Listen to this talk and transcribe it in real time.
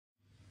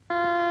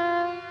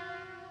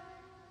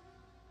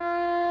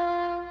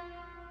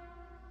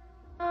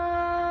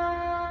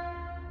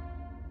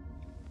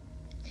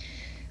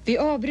Vi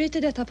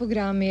avbryter detta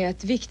program med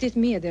ett viktigt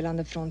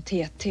meddelande från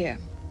TT.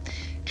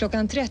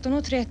 Klockan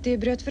 13.30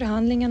 bröt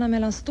förhandlingarna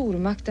mellan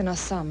stormakterna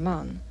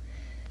samman.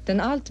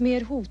 Den allt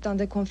mer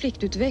hotande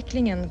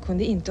konfliktutvecklingen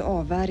kunde inte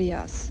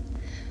avvärjas.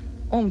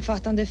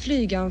 Omfattande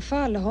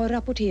flyganfall har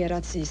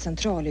rapporterats i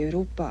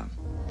Centraleuropa.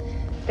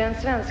 Den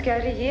svenska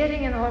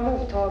regeringen har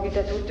mottagit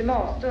ett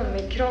ultimatum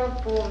med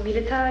krav på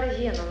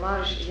militär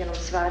genommarsch genom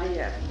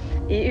Sverige.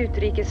 I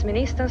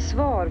utrikesministerns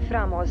svar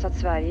framhålls att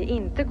Sverige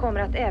inte kommer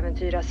att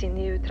äventyra sin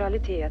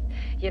neutralitet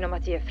genom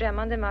att ge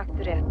främmande makt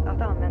rätt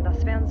att använda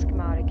svensk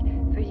mark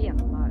för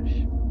genommarsch.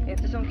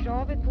 Eftersom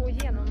kravet på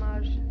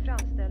genommarsch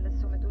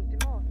framställdes som ett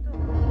ultimatum...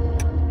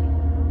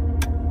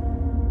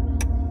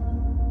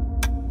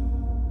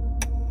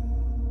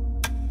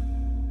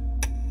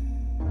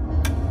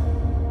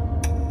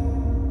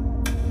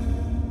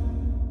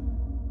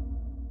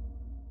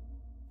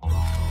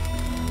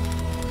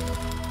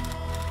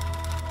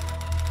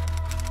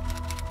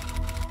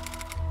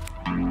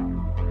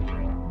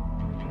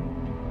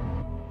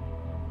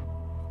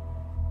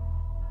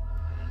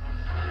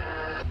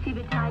 Sie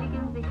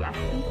beteiligen sich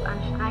aktiv an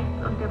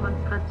Streiks und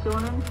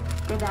Demonstrationen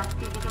der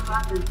werktätigen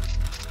Wandel.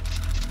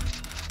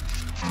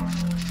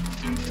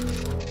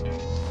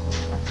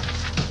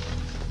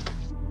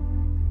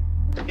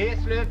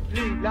 Eslöv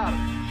flyglarm.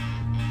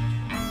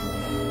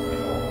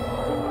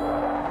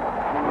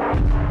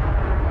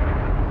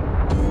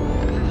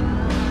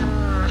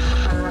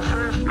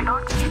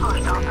 Klart i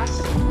förstaden.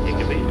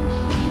 Ingen bil.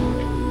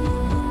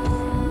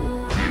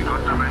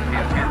 Största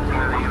möjligheten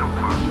i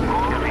Europa.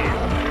 Jag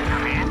vet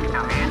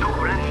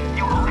oren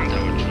jordsäker.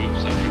 Our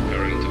troops are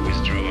preparing to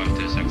withdraw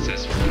after a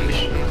successful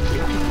mission.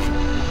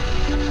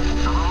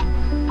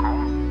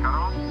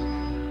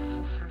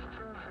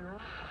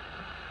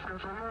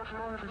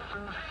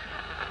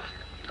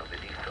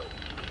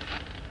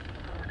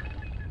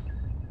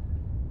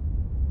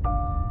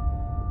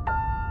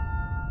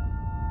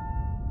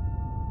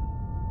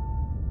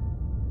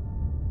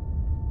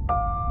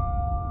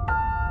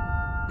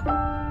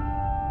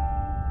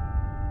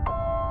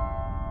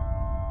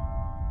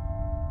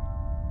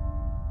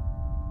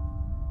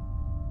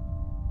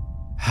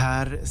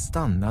 Här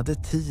stannade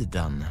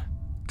tiden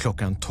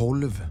klockan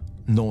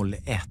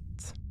 12.01.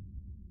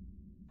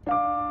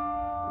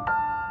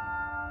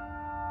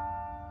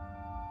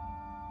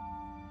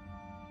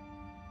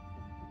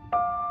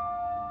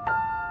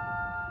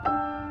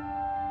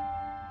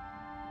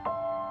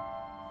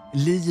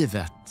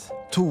 Livet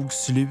tog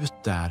slut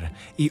där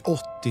i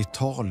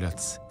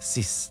 80-talets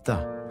sista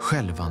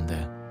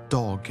skälvande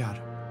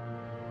dagar.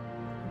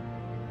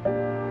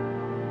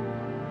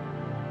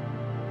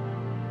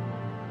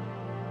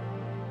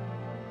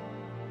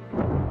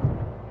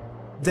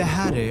 Det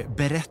här är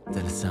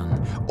berättelsen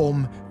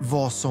om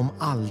vad som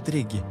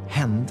aldrig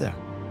hände.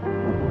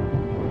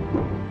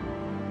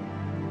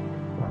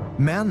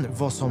 Men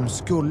vad som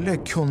skulle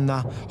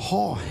kunna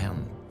ha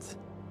hänt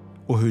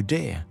och hur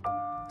det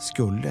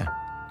skulle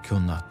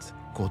kunnat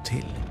gå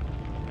till.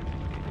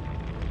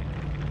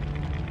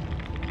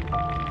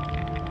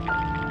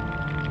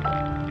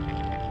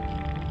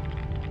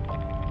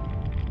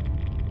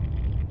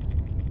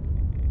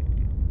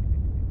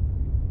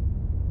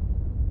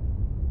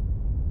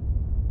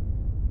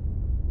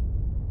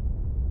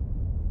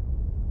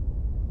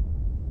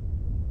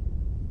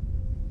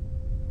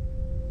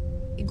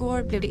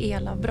 Igår blev det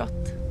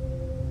elavbrott.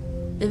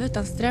 Vi var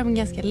utan ström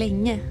ganska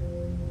länge.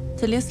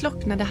 Tydligen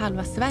slocknade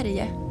halva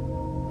Sverige.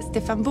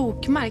 Stefan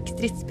Bokmark,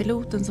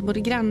 stridspiloten som bodde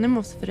granne med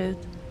oss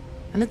förut,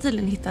 han är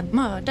tydligen hittad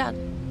mördad.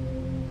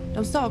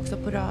 De sa också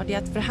på radio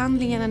att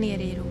förhandlingarna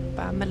nere i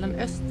Europa mellan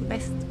öst och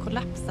väst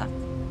kollapsat.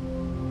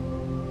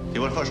 I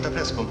vår första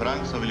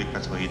presskonferens har vi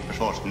lyckats få hit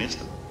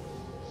försvarsministern.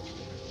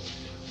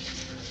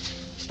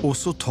 Och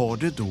så tar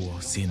det då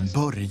sin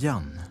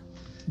början.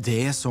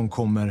 Det som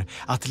kommer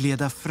att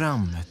leda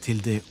fram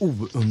till det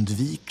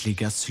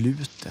oundvikliga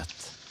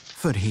slutet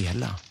för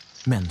hela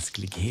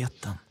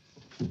mänskligheten.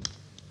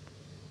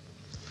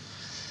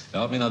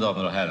 Ja, mina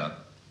damer och herrar.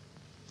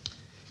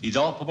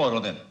 Idag på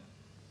morgonen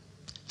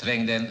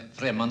trängde en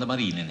främmande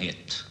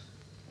marinenhet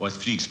och ett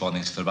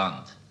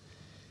flygspaningsförband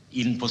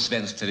in på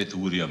svenskt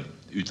territorium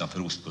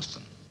utanför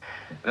ostkusten.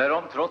 När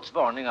de trots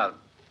varningar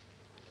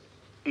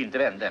inte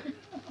vände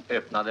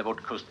öppnade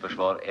vårt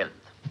kustförsvar eld.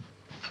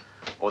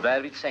 Och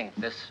därvid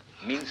sänktes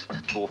minst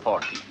 2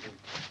 fartyg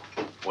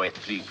och ett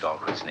flygplan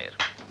sköts ner.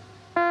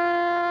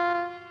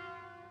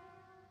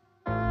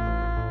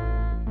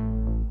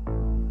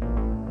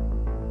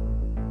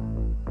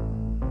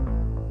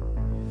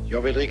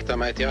 Jag vill rikta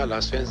mig till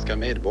alla svenska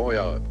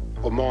medborgare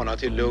och mana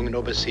till lugn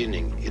och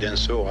besinning i den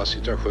svåra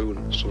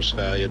situation som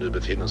Sverige nu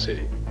befinner sig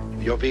i.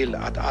 Jag vill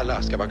att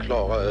alla ska vara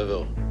klara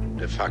över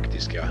det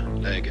faktiska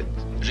läget.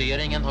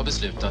 Regeringen har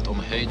beslutat om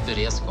höjd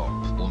beredskap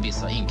och om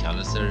vissa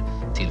inkallelser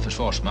till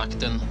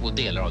Försvarsmakten och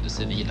delar av det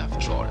civila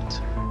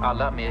försvaret.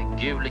 Alla med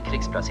gul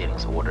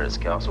krigsplaceringsorder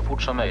ska så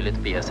fort som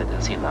möjligt bege sig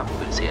till sina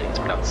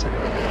mobiliseringsplatser.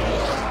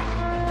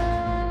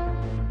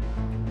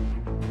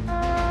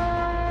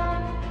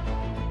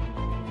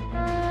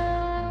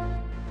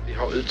 Vi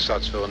har har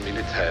utsatts för en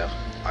militär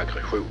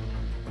aggression.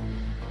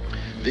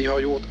 Vi har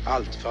gjort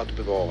allt för att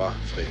bevara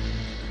fred.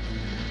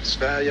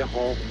 Sverige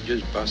har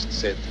djupast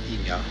sett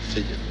inga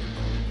fiender.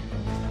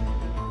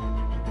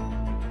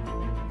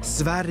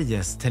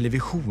 Sveriges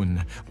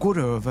television går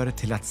över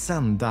till att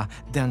sända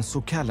den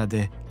så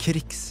kallade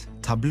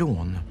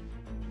krigstablån.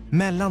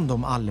 Mellan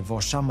de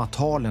allvarsamma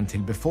talen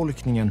till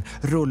befolkningen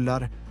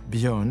rullar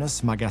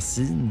Björnes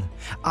magasin,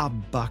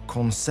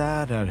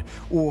 ABBA-konserter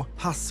och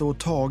Hasse och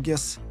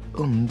Tages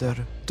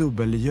Under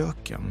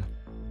dubbeljöken.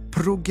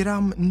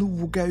 Program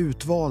noga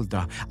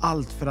utvalda,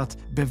 allt för att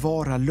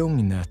bevara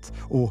lugnet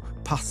och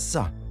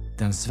passa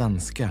den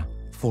svenska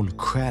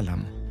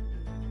folksjälen.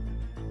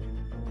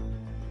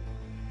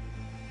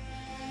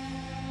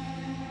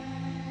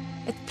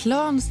 Ett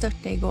plan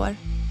störtade igår.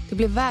 Det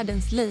blev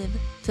världens liv.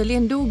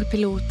 Tydligen dog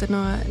piloten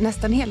och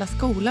nästan hela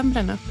skolan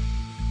brann upp.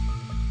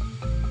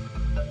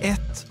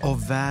 Ett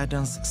av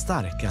världens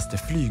starkaste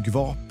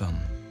flygvapen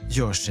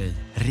gör sig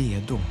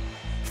redo.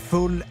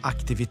 Full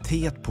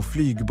aktivitet på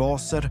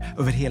flygbaser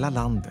över hela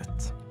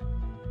landet.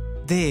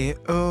 Det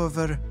är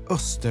över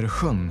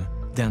Östersjön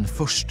den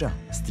första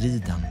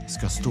striden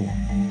ska stå.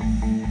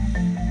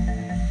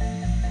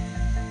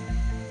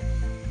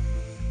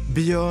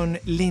 Björn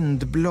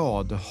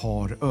Lindblad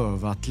har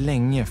övat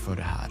länge för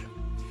det här.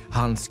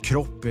 Hans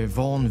kropp är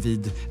van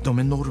vid de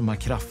enorma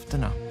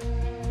krafterna.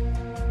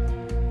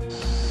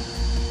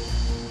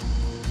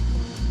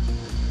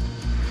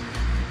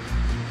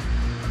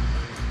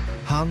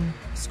 Han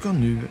ska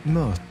nu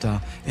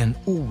möta en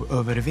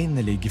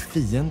oövervinnelig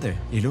fiende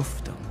i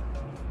luften.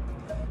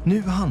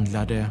 Nu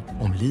handlar det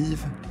om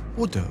liv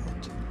och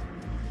död.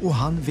 Och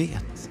han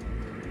vet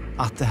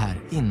att det här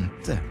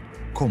inte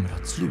kommer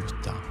att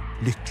sluta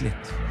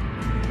lyckligt.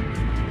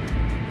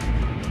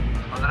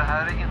 Under det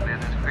här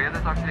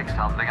inledningsskedet av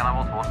krigshandlingarna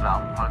mot vårt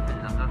land har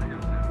fienden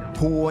utnyttjat.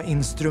 På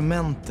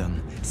instrumenten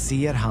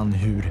ser han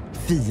hur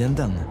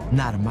fienden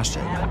närmar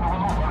sig.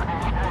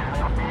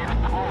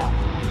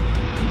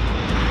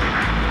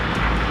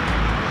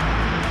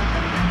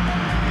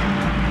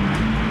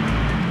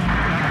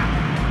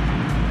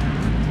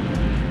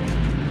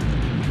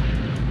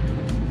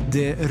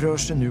 Det rör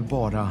sig nu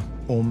bara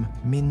om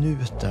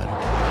minuter.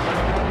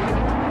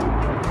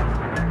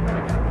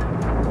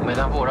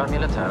 Medan våra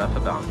militära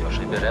förband gör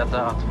sig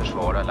beredda att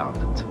försvara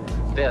landet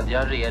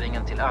vädjar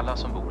regeringen till alla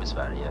som bor i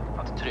Sverige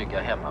att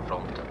trygga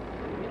hemmafronten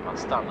genom att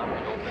stanna på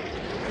jobbet.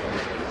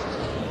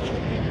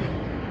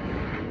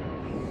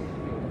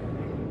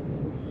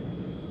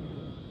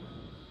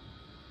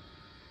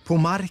 På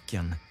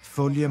marken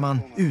följer man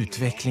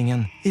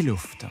utvecklingen i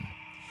luften.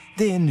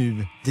 Det är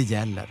nu det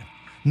gäller.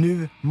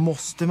 Nu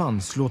måste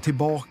man slå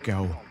tillbaka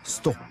och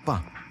stoppa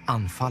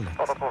anfallet.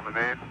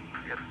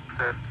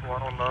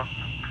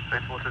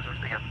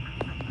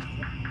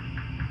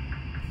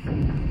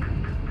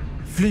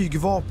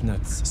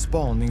 Flygvapnets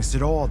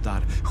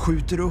spaningsradar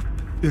skjuter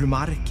upp ur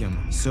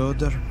marken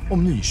söder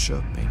om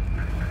Nyköping.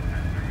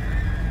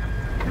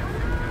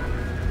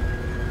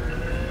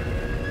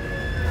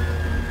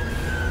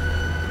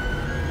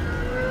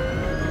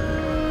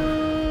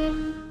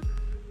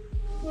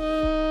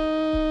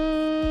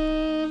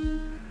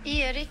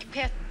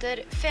 Petter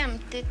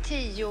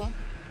 50-10,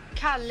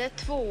 Kalle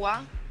 2,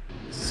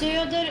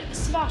 söder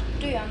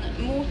Svartön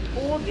mot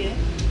Åby.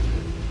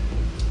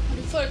 Har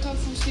du företag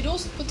från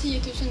sydost på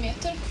 10 000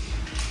 meter?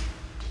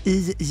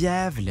 I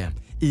Gävle,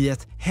 i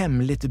ett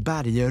hemligt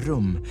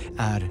bergerum,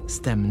 är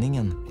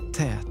stämningen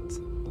tät.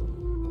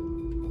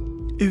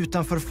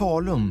 Utanför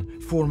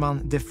Falun får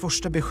man det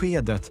första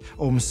beskedet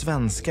om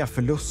svenska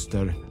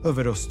förluster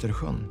över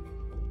Östersjön.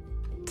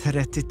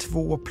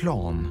 32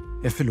 plan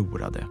är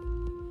förlorade.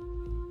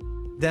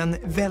 Den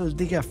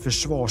väldiga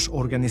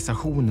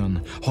försvarsorganisationen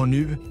har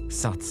nu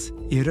satts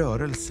i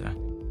rörelse.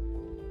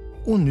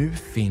 Och nu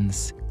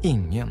finns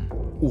ingen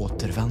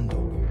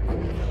återvändo.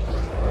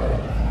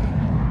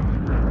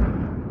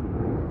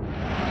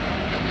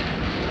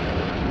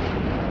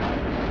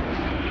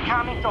 Vi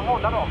kan inte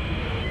hålla dem.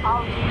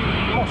 Allt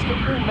måste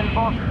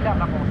omedelbart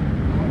lämna bort.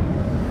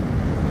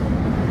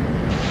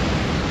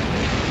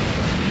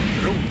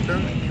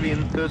 Roten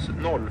Quintus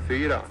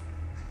 04.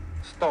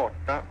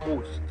 Starta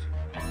ost.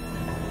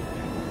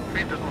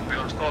 Quintus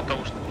 04, starta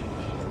ost.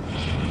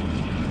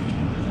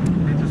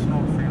 Quintus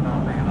 04,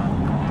 leda.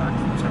 Kontakt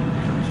från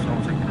Subtitles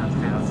som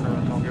sekretariserat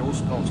företag i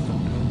ost,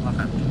 avstånd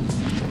 150.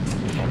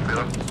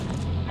 04.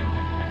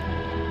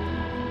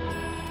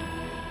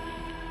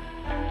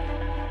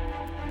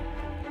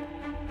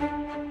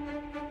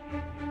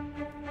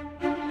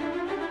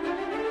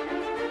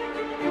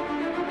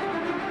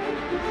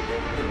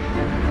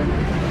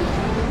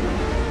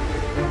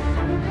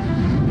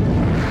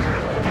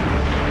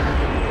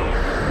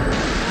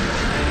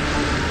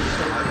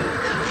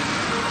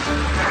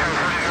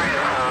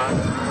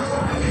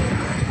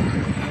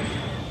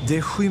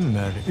 Det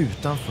skymmer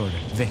utanför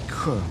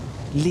Växjö.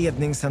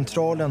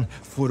 Ledningscentralen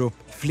får upp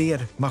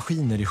fler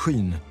maskiner i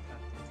skyn.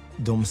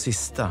 De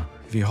sista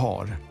vi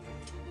har.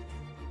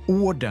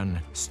 Ordern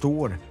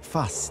står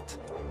fast.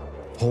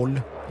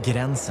 Håll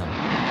gränsen.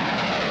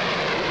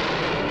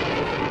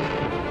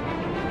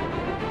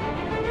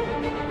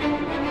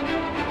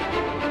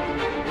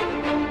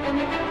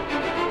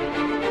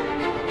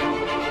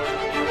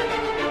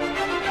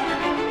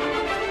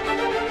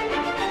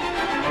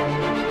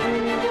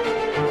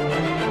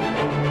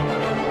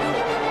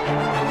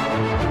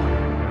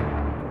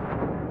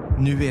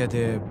 är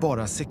det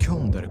bara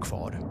sekunder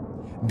kvar.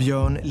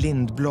 Björn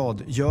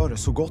Lindblad gör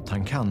så gott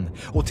han kan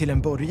och till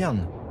en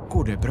början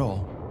går det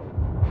bra.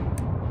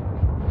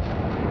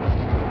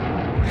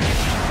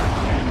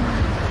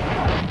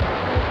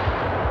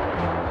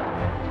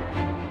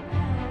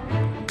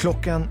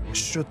 Klockan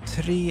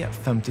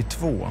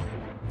 23:52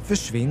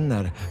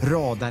 försvinner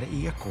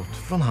radarekot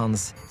från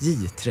hans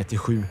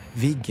J37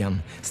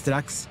 Viggen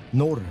strax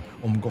norr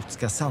om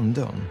Gotska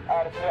Sandön.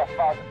 Är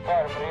träffad,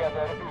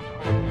 förbereder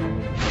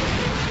utskjutning.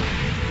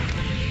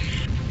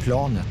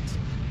 Planet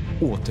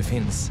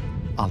återfinns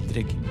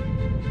aldrig.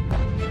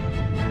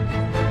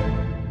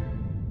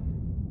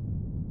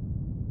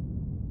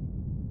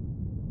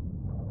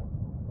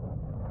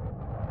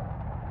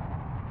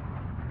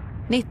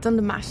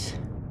 –19 mars.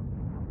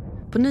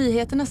 På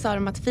nyheterna sa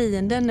de att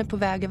fienden är på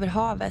väg över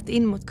havet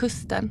in mot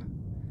kusten.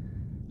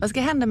 Vad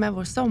ska hända med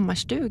vår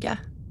sommarstuga?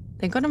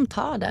 Tänk om de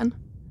tar den.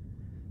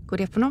 Går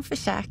det på någon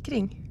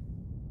försäkring?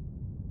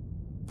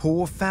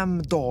 På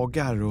 5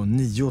 dagar och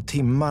 9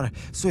 timmar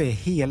så är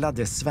hela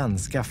det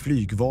svenska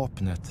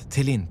flygvapnet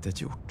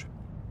tillintetgjort.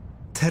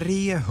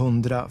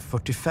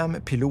 345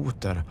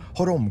 piloter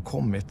har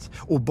omkommit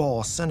och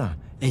baserna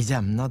är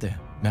jämnade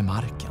med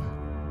marken.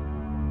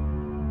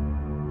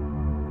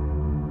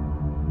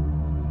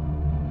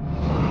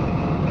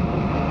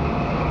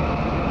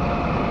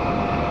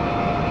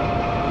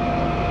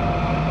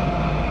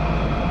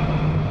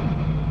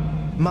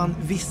 Man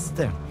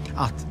visste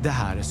att det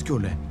här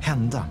skulle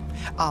hända.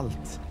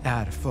 Allt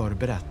är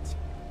förberett.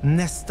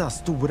 Nästa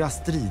stora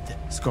strid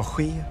ska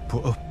ske på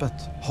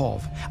öppet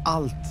hav.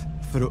 Allt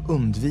för att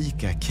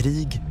undvika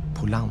krig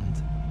på land.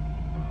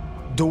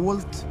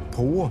 Dolt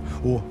på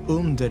och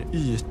under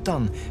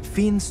ytan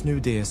finns nu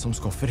det som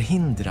ska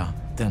förhindra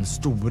den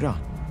stora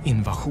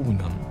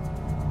invasionen.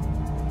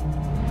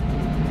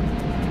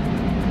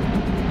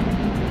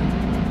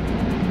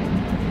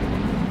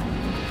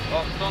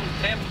 Avstånd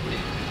 50.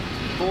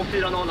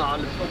 240,5.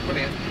 Stopp på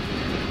det.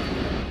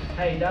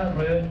 Hejda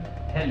röd.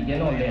 Helge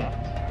 01.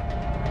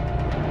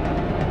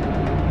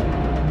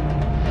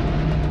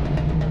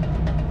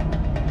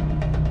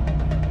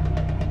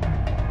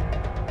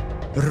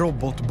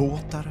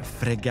 Robotbåtar,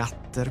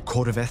 fregatter,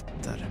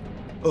 korvetter.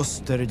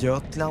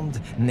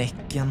 Östergötland,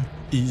 Näcken,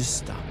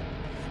 Ystad.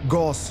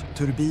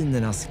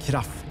 Gasturbinernas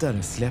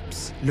krafter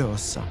släpps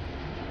lösa.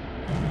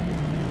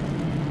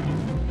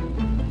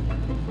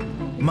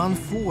 Man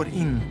får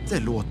inte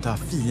låta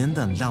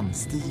fienden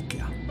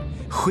landstiga.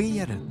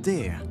 Sker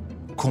det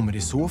kommer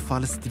i så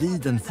fall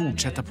striden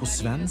fortsätta på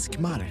svensk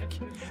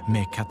mark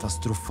med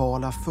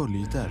katastrofala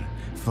följder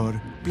för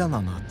bland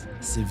annat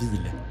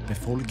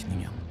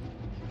civilbefolkningen.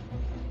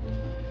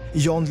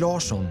 Jan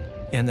Larsson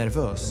är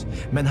nervös,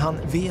 men han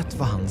vet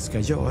vad han ska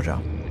göra.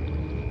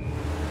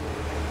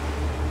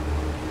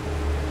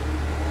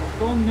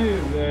 Avstånd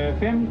nu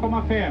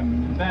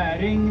 5,5.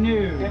 Bäring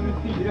nu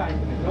 54.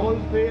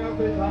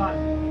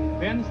 04,75.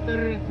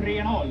 Vänster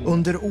 30.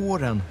 Under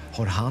åren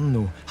har han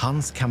och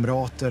hans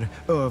kamrater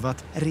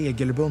övat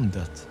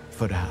regelbundet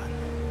för det här.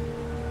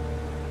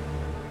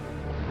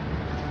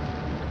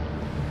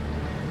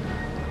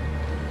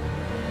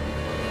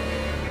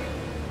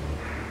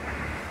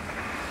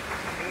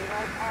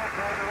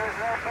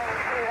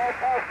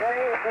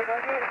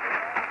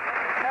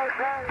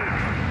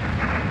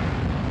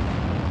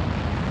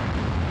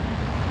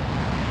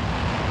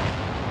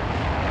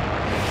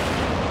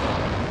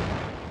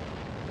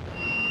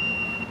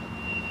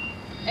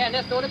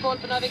 NS, står det koll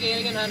på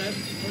navigeringen här nu?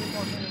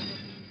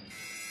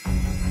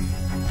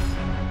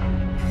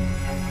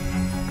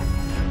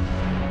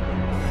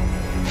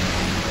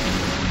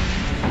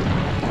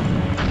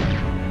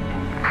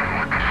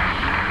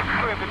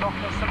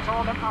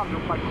 Sjöbevakningscentralen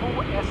anropar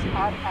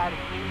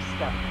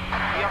KSRR-ministern.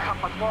 Vi har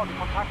tappat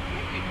radiokontakt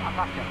med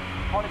ytattacken.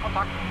 Har ni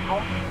kontakt?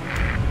 Kom.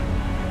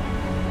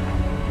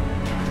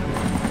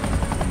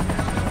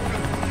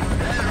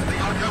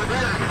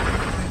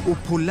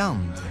 Och på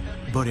land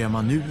börjar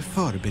man nu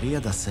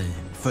förbereda sig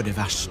för det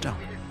värsta.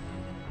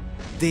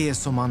 Det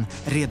som man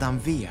redan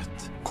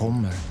vet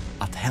kommer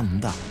att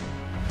hända.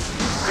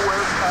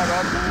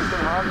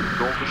 KSRR-ministern här.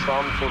 De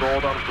försvann från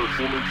radarn för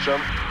 2 minuter sedan.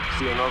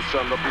 Senast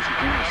kända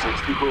position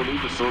 67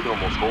 mil söder om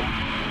Moskva.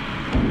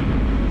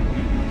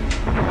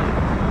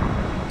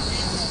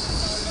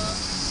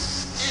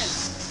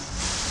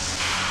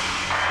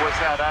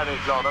 KSRR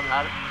är gladan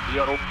här. Vi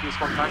har optisk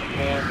kontakt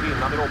med en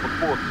brinnande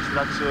robotbåt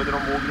strax söder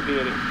om vår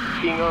gruppering.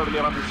 Inga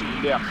överlevande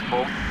civila.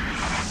 Kom.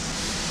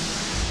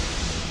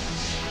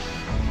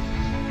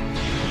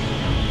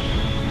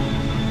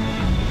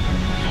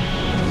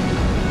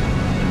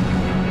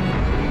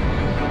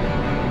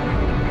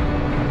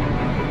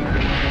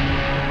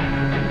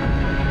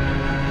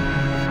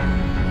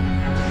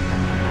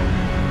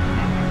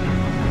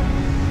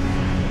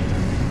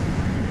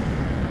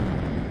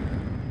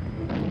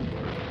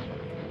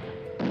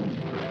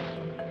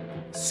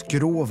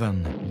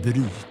 Skroven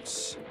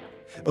bryts.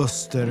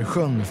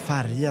 Östersjön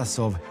färgas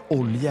av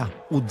olja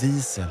och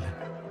diesel.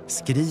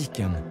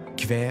 Skriken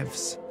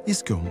kvävs i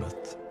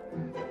skummet.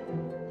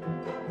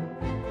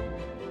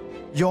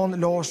 Jan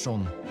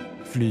Larsson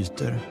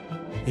flyter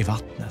i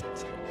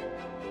vattnet.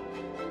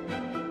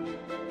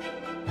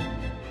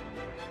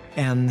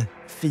 En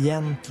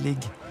fientlig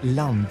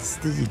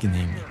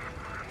landstigning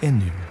är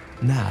nu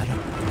nära.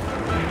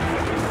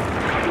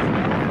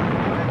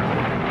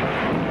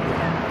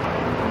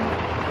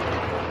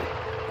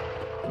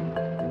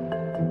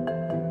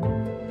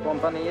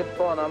 Kompaniet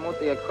spanar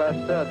mot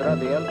Ekskärs södra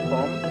del,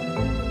 kom.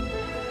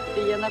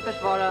 Fienden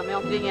försvarar med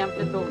omkring en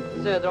pluton,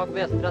 södra och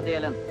västra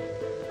delen.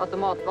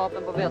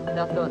 Automatvapen på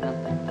västra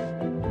tunneln.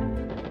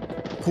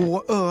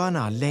 På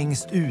öarna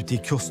längst ut i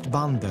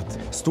kustbandet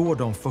står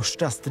de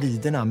första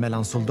striderna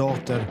mellan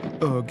soldater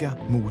öga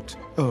mot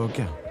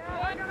öga.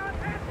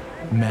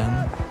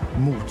 Men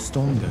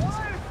motståndet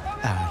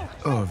är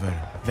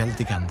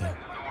överväldigande.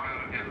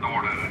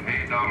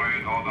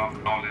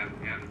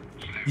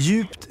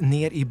 Djupt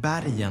ner i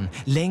bergen,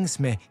 längs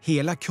med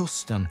hela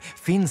kusten,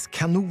 finns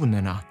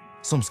kanonerna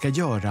som ska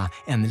göra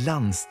en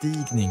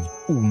landstigning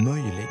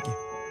omöjlig.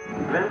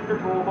 Vänster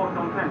 2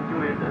 bortom 50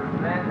 meter.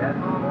 Vänster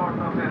 2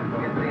 bortom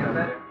 50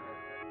 meter.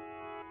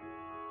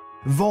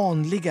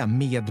 Vanliga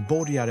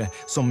medborgare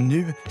som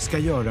nu ska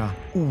göra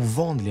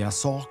ovanliga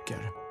saker.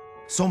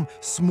 Som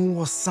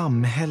små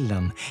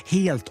samhällen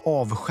helt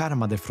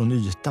avskärmade från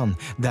ytan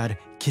där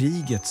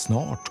kriget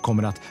snart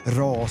kommer att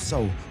rasa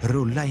och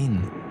rulla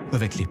in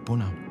över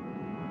klipporna.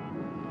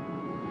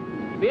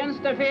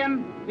 Vänster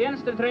 5,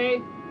 vänster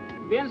 3,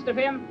 vänster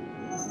 5.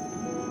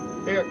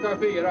 Öka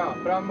 4,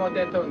 framåt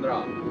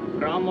 100.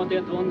 Framåt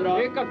 100.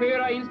 Öka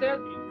 4,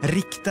 inställd.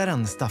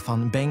 Riktaren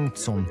Staffan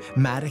Bengtsson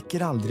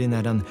märker aldrig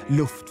när den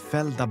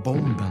luftfällda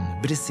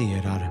bomben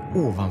briserar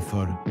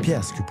ovanför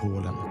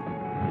pjäskupolen.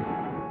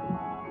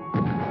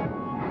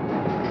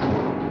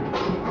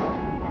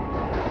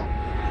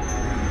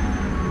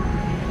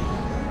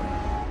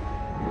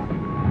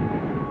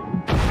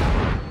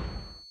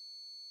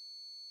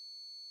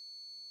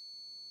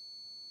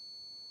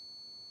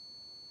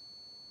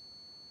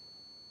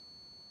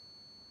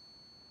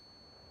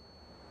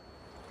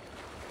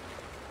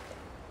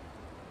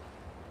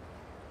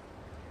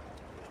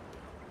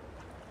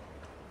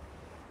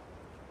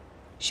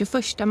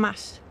 –21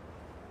 mars.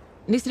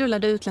 Nyss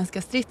rullade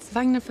utländska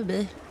stridsvagnar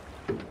förbi.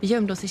 Vi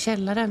gömde oss i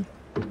källaren.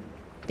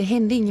 Det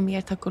hände inget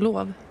mer, tack och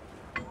lov.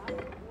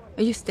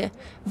 Och just det,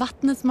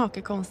 vattnet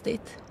smakar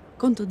konstigt.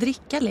 Går inte att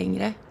dricka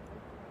längre.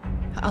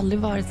 Jag har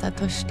aldrig varit så här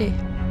törstig.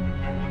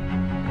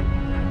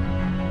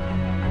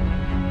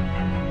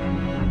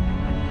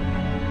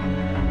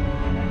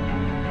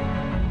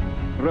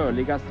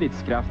 Rörliga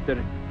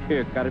stridskrafter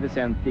ökar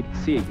väsentligt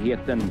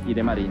segheten i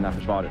det marina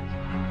försvaret.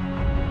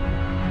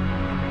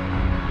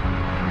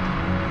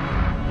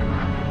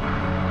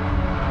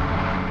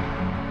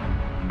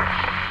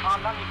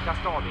 Alla Niklas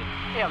David,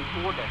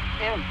 eldorder,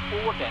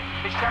 eldorder.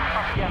 Bekämpa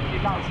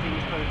fientlig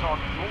landstigningsföretag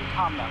mot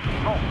hamnen.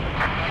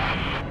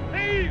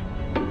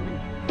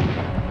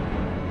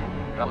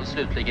 Och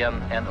slutligen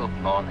en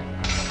uppmaning.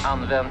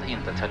 Använd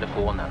inte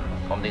telefonen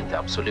om det inte är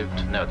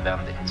absolut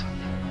nödvändigt.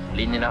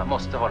 Linjerna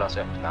måste hållas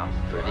öppna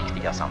för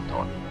viktiga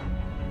samtal.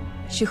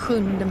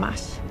 27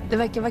 mars. Det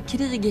verkar vara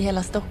krig i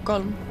hela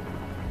Stockholm.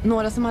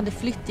 Några som hade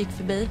flytt gick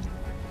förbi.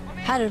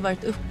 Här har det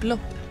varit upplopp.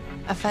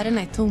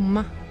 Affärerna är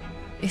tomma.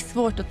 Det är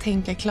svårt att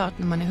tänka klart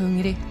när man är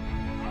hungrig.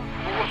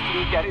 Vårt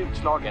flyg är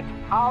utslaget.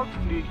 Allt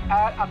flyg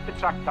är att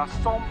betrakta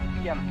som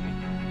fientligt.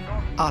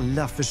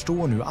 Alla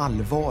förstår nu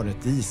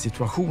allvaret i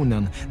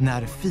situationen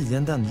när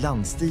fienden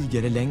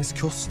landstiger längs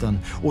kusten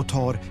och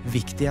tar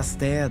viktiga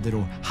städer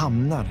och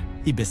hamnar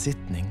i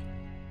besittning.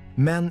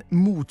 Men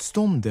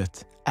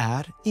motståndet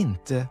är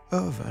inte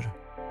över.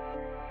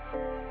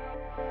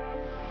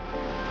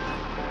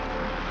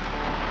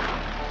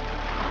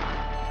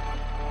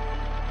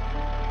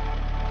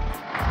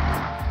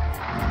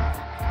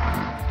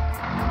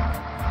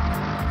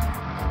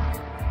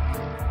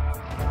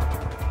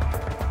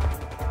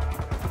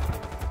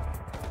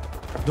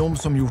 De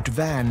som gjort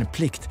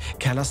värnplikt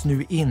kallas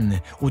nu in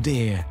och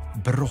det är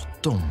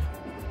bråttom.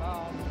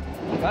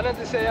 Kan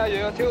inte säga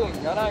adjö till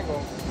ungarna en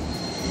gång.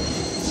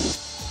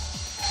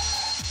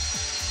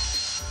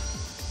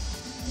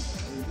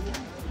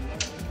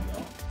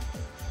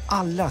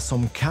 Alla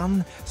som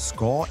kan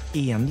ska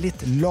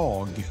enligt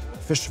lag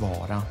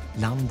försvara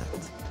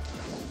landet.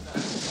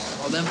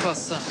 Ja, den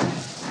passar.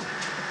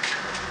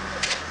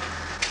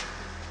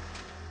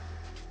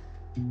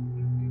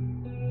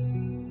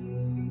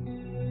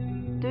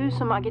 Du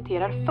som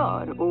agiterar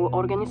för och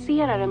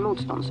organiserar en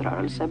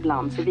motståndsrörelse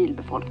bland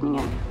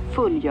civilbefolkningen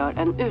fullgör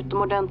en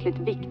utomordentligt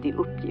viktig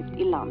uppgift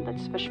i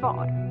landets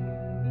försvar.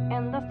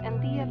 Endast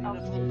en del av...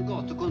 Från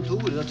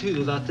gatukontoret att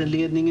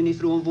huvudvattenledningen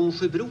ifrån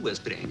Vånsjöbro är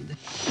sprängd.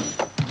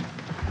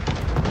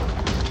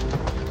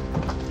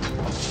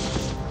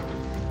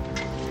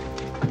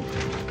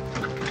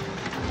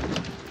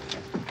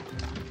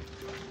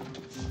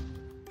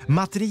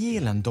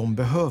 Materielen de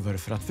behöver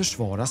för att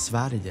försvara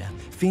Sverige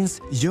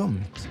finns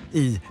gömt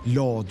i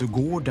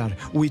ladugårdar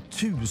och i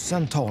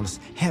tusentals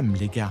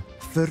hemliga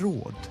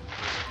förråd.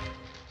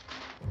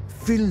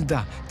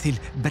 Fyllda till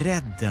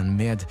bredden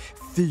med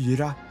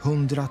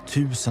 400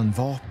 000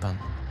 vapen,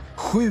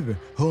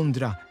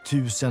 700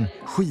 000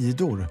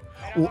 skidor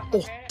och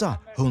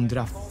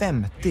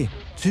 850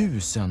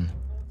 000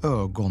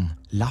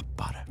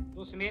 ögonlappar.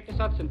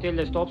 Dosimetersatsen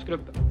till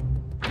stabsgruppen.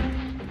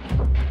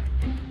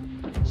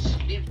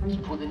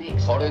 Slut på den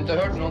extra. Har du inte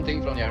hört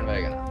någonting från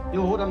järnvägen?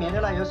 Jo, de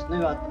meddelar just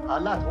nu att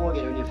alla tåg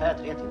är ungefär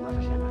 3 timmar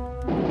försenade.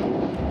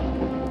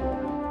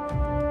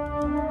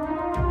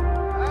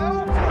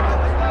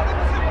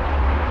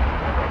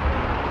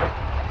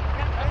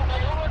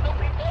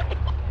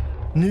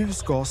 Nu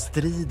ska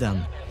striden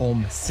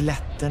om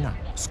slätterna,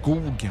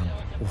 skogen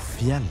och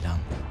fjällen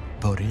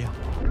börja.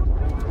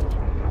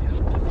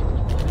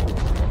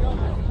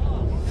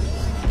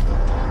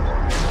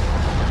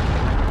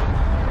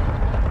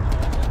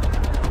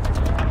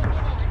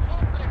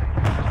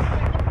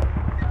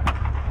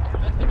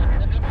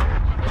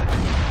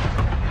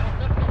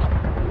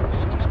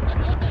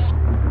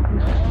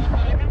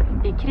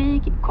 I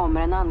krig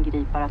kommer en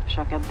angripare att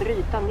försöka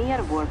bryta ner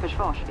vår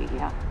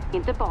försvarsvilja,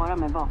 inte bara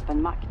med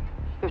vapenmakt,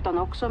 utan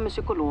också med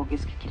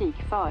psykologisk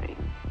krigföring.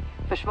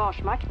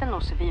 Försvarsmakten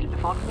och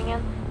civilbefolkningen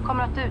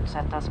kommer att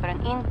utsättas för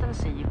en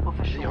intensiv och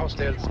Vi har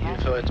ställts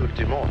inför ett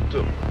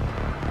ultimatum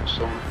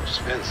som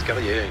svenska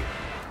regeringen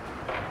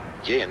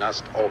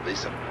genast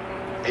avvisade.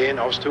 En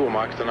av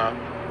stormakterna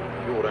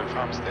gjorde en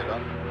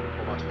framställan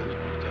om att få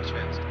utnyttja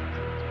svensk.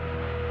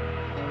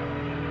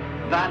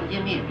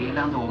 Varje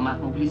meddelande om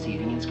att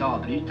mobiliseringen ska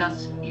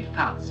avbrytas är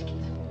falskt.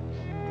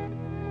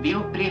 Vi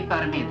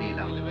upprepar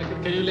meddelandet.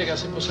 Det kan ju lägga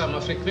sig på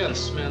samma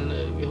frekvens, men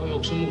vi har ju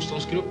också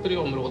motståndsgrupper i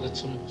området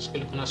som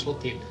skulle kunna slå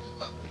till.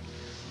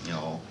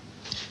 Ja,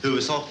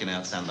 huvudsaken är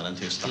att sända den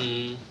tysta.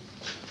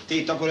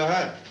 Titta på det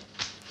här.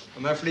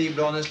 De här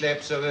flygplanen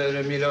släpps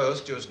över Milla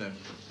Öst just nu.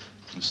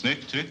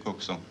 Snyggt tryck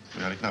också.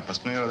 Vi hade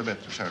knappast kunnat göra det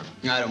bättre själv.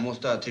 Nej, de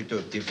måste ha tryckt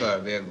upp det i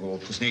förväg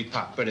och på snyggt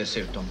papper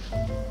dessutom.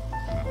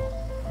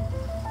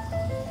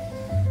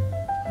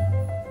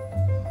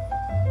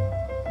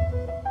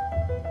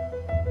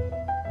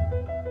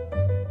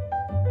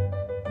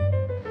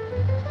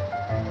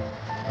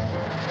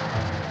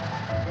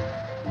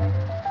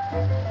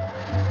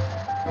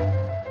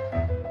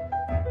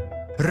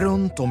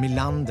 Runt om i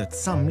landet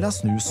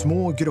samlas nu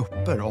små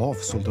grupper av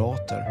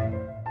soldater.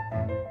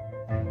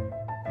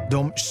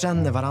 De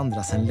känner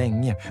varandra sedan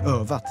länge,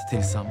 övat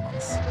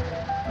tillsammans.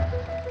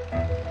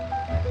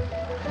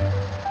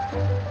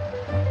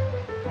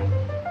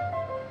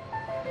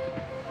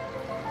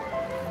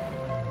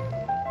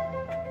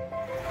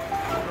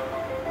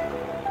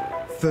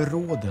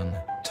 Förråden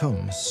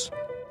töms.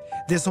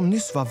 Det som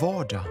nyss var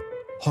vardag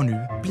har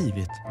nu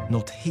blivit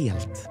något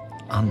helt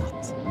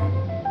annat.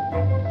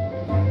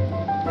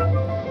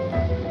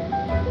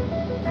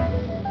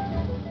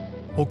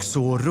 Och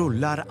så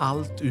rullar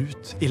allt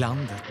ut i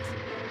landet.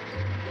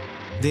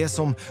 Det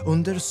som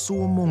under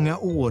så många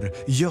år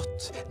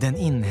gött den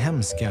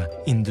inhemska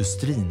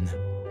industrin.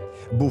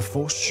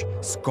 Bofors,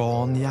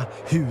 Scania,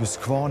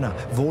 Husqvarna,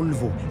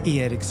 Volvo,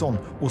 Ericsson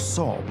och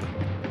Saab.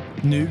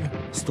 Nu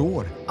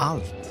står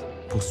allt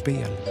på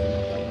spel.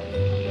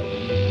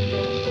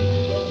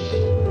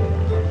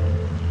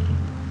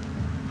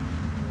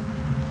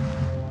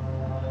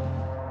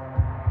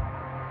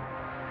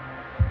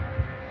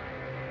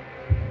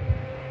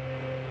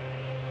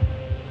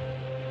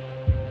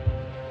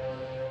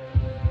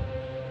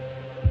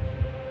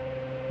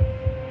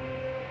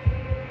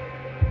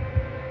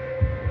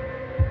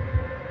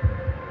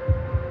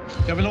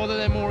 Jag vill ha det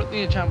där målet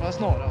nedkämpat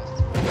snarast.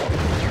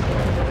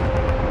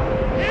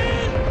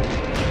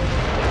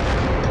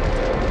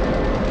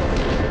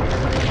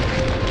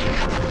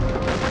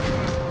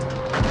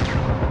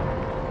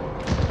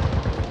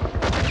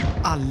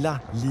 Alla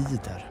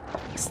lider.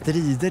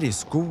 Strider i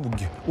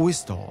skog och i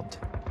stad.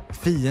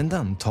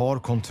 Fienden tar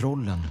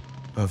kontrollen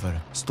över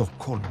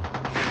Stockholm.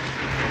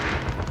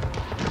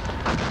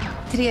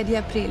 3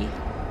 april.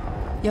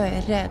 Jag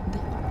är rädd.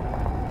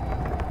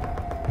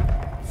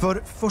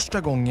 För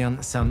första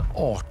gången sedan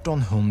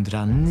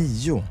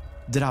 1809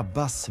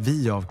 drabbas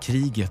vi av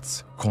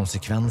krigets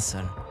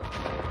konsekvenser.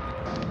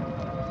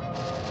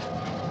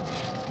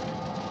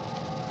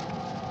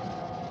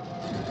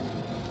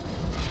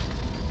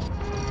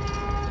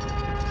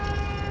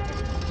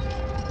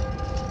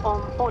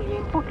 Om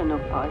oljeimporten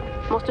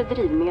upphör måste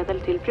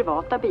drivmedel till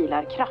privata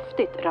bilar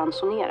kraftigt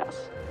ransoneras.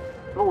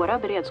 Våra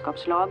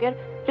beredskapslager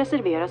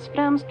reserveras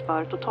främst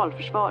för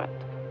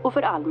totalförsvaret och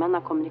för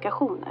allmänna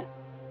kommunikationer.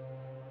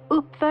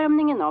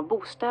 Uppvärmningen av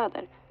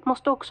bostäder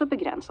måste också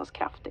begränsas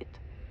kraftigt.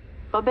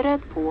 Var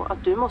beredd på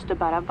att du måste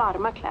bära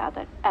varma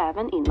kläder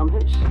även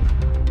inomhus.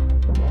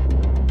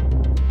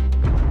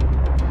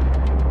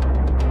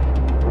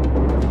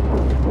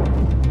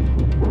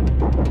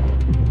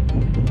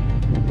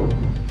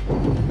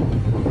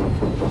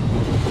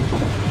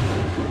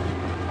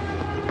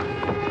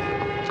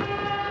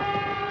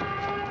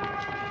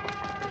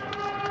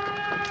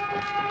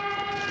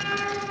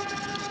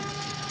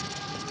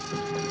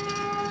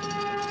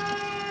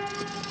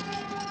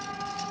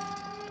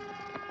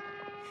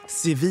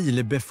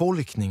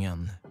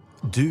 Civilbefolkningen,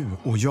 du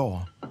och jag,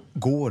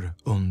 går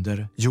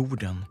under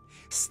jorden,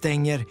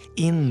 stänger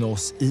in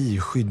oss i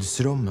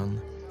skyddsrummen.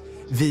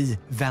 Vi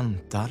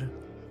väntar,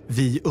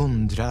 vi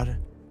undrar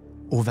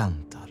och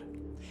väntar.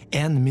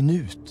 1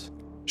 minut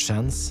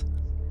känns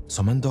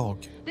som en dag.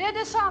 Det är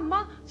detsamma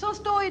som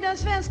står i den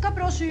svenska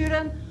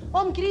broschyren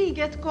om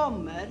kriget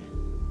kommer.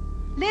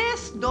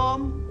 Läs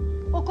dem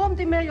och kom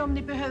till mig om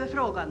ni behöver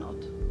fråga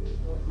något.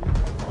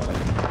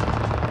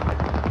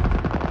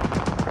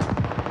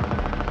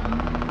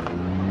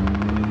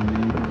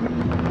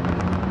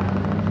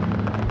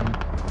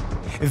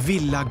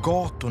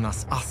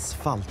 Villagatornas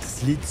asfalt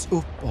slits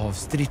upp av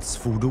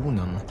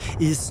stridsfordonen.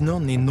 I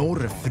snön i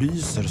norr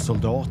fryser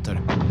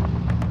soldater.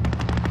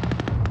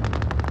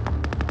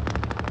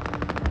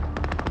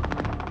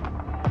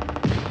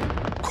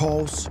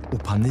 Kaos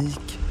och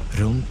panik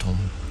runt om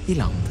i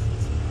landet.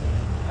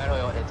 Här har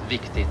jag ett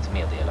viktigt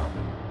meddelande.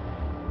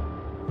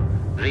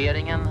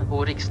 Regeringen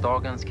och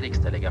riksdagens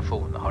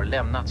krigsdelegation har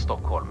lämnat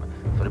Stockholm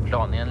för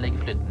planenlig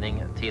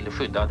flyttning till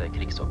skyddade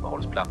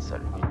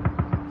krigsuppehållsplatser.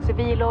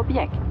 Civila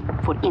objekt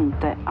får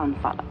inte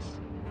anfallas.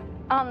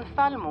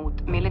 Anfall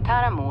mot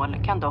militära mål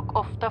kan dock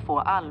ofta få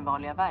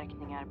allvarliga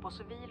verkningar på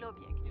civila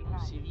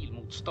objekt.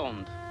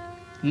 Civilmotstånd.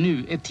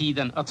 Nu är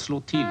tiden att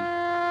slå till.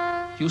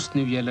 Just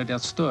nu gäller det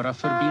att störa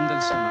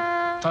förbindelserna.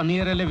 Ta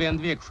ner eller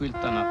vänd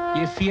vägskyltarna.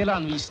 Ge fel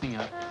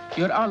anvisningar.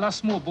 Gör alla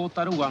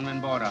småbåtar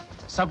oanvändbara.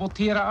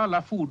 Sabotera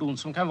alla fordon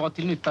som kan vara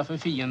till nytta för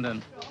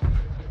fienden.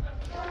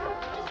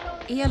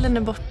 Elen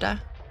är borta.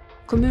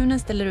 Kommunen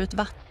ställer ut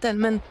vatten,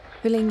 men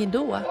hur länge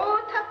då?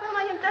 Tappar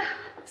man inte.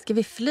 Ska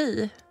vi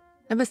fly?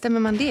 När bestämmer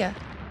man det?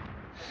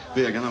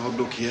 Vägarna var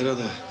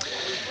blockerade.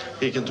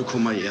 Det gick inte att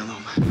komma igenom.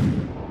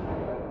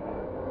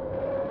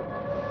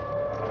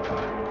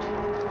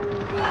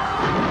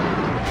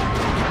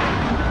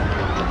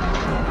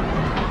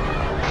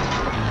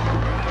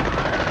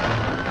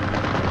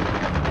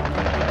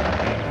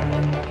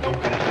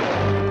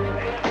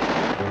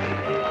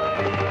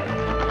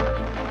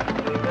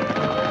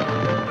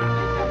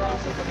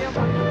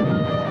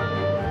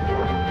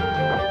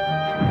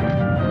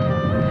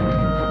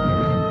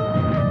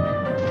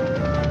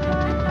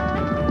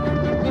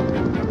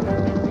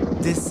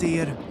 Det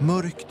ser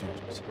mörkt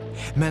ut,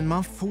 men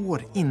man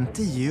får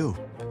inte ge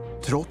upp,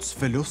 trots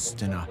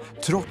förlusterna,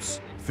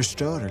 trots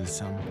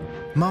förstörelsen.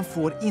 Man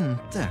får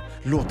inte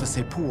låta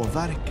sig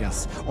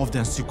påverkas av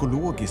den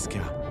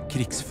psykologiska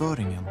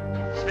krigsföringen.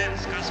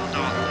 Svenska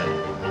soldater,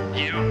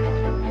 ge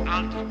upp.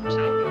 Allt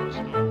fortsatt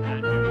motstånd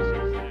är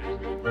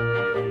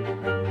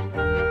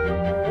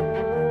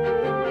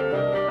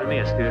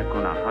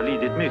Arméstyrkorna har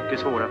lidit mycket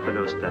svåra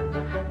förluster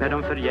när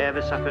de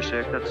förgäves har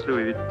försökt att slå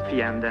ut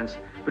fiendens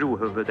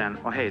brohuvuden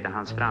och hejda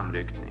hans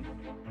framryckning.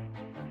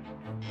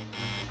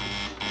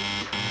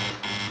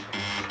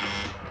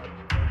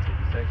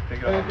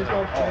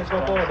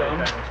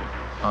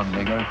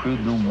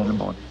 Anläggarskydd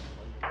omedelbart.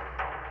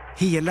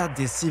 Hela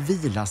det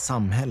civila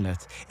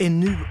samhället är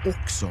nu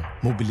också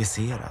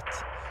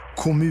mobiliserat.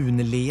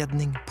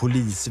 Kommunledning,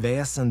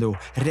 polisväsende och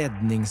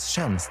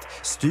räddningstjänst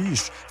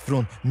styrs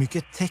från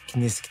mycket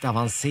tekniskt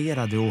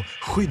avancerade och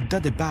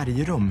skyddade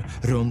bergrum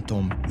runt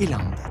om i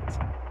landet.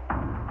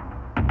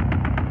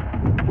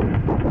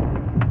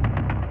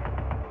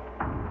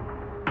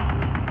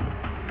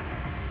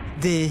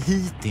 Det är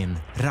hit in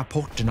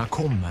rapporterna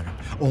kommer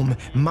om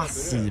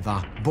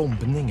massiva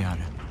bombningar,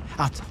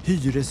 att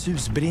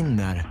hyreshus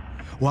brinner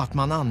och att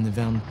man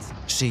använt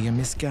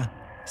kemiska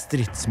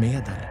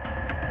stridsmedel.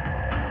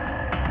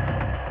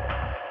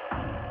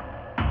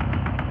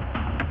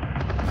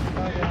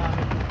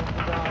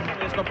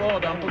 Vi ska på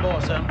Adam på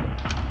basen.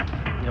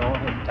 Ja,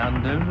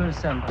 kan du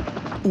sända?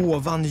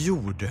 Ovan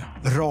jord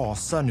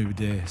rasar nu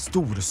det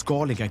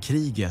storskaliga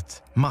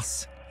kriget,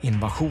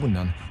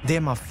 massinvasionen.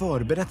 Det man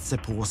förberett sig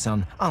på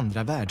sedan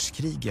andra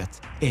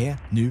världskriget är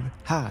nu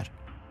här.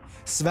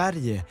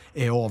 Sverige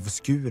är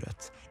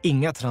avskuret.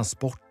 Inga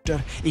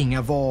transporter,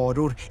 inga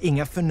varor,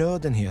 inga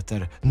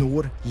förnödenheter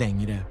når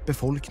längre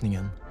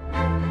befolkningen.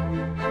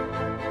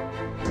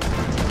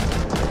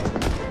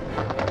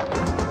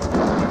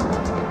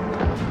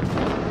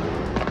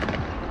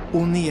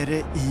 Och nere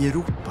i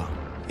Europa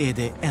är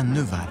det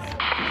ännu värre.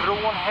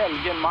 Från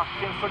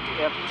helgenmacken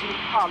 41 till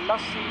alla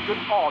sidor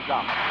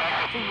Adam.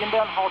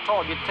 Fienden har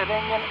tagit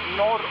terrängen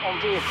norr om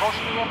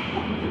vägkorsningen.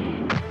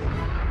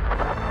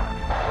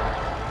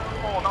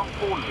 Adam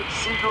 12,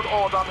 sidor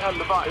Adam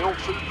 11 är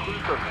också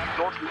utskjuten.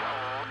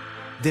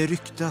 Det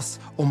ryktas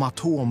om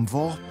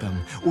atomvapen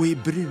och i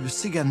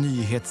brusiga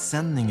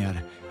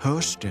nyhetssändningar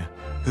hörs det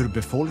hur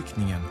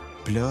befolkningen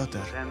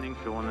blöder. Sändning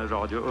från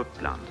Radio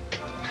Uppland.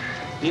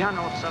 Vi har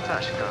nåtts av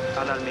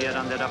färska,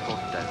 alarmerande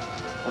rapporter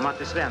om att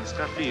det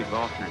svenska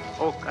flygvapnet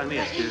och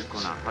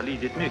arméstyrkorna har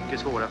lidit mycket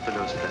svåra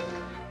förluster.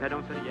 När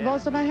de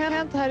Vad som har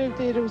hänt här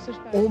ute i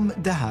Rosersberg. Om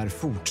det här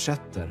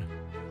fortsätter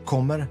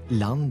kommer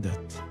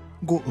landet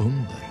gå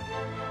under.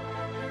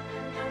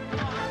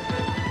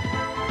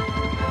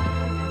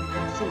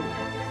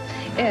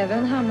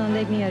 Även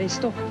hamnanläggningar i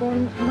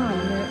Stockholm,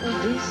 Malmö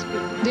och Visby.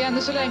 Det är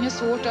ännu så länge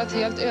svårt att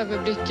helt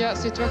överblicka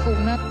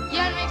situationen.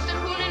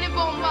 Järnvägsstationen är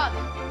bombad.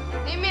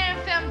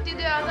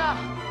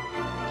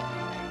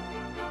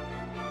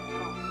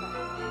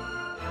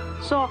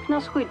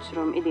 Saknas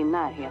skyddsrum i din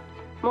närhet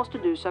måste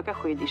du söka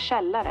skydd i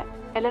källare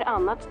eller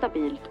annat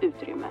stabilt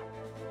utrymme.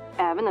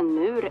 Även en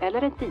mur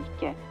eller ett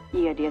dike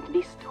ger dig ett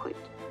visst skydd.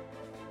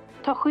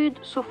 Ta skydd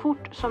så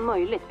fort som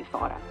möjligt vid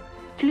fara.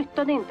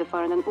 Flytta dig inte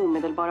förrän den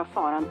omedelbara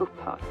faran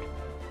upphört.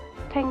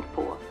 Tänk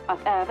på att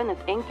även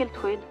ett enkelt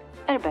skydd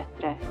är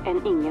bättre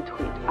än inget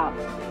skydd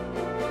alls.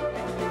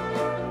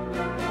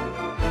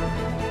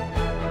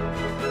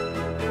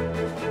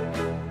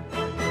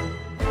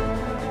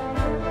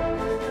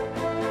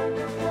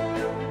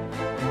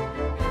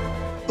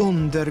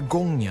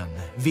 Undergången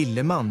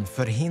ville man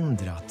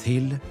förhindra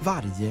till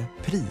varje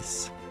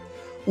pris.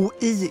 Och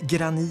i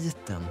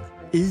graniten,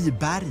 i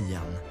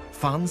bergen,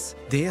 fanns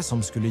det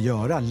som skulle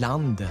göra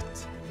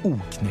landet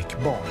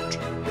oknäckbart.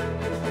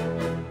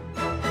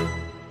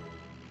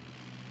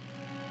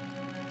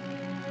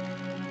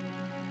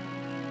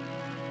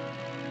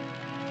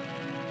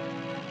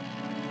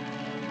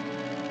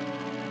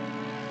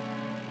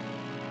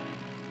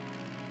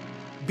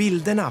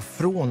 Bilderna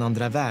från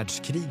andra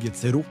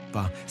världskrigets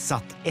Europa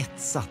satt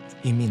etsat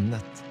i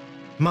minnet.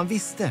 Man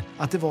visste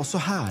att det var så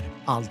här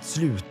allt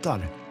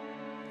slutar.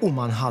 Och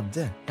man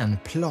hade en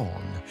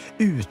plan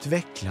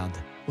utvecklad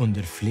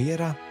under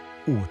flera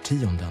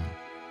årtionden.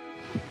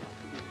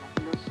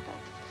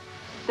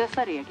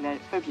 Dessa regler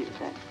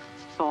förbjuder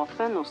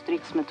vapen och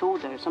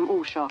stridsmetoder som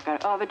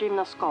orsakar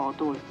överdrivna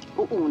skador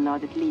och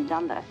onödigt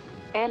lidande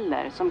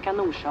eller som kan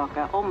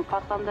orsaka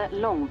omfattande,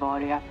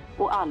 långvariga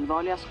och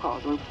allvarliga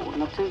skador på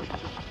naturen.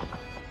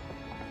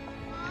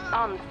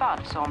 Anfall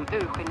som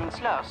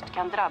urskillningslöst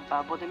kan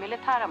drabba både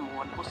militära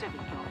mål och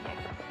civila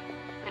objekt.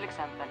 Till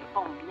exempel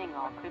bombning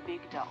av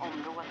bebyggda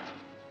områden.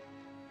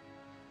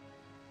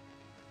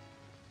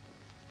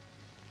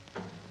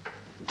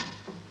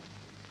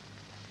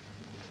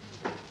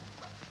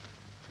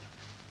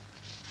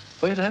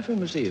 Vad är det här för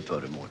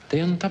museiföremål? Det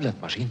är en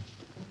tablettmaskin.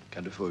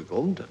 Kan du få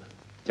igång den?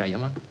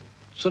 Jajamän.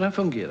 Så den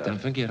fungerar? Den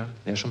fungerar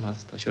när som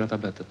helst att köra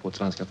tabletter på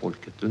svenska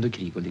folket under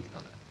krig och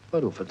liknande.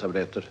 Vad då för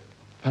tabletter?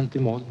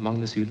 Pentimol,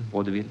 magnesyl,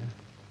 vad du vill.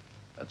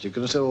 Jag tycker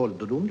den ser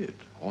ålderdomlig ut.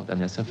 Ja,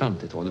 den är sedan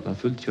 50-talet men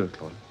fullt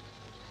körklar.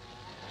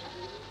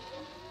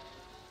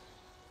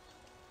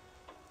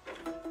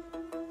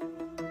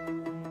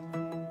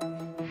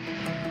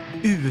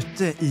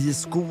 Ute i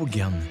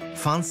skogen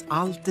fanns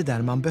allt det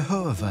där man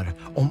behöver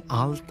om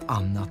allt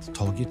annat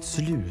tagit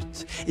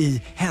slut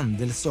i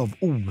händelse av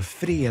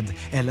ofred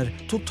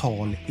eller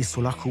total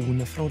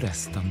isolation från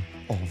resten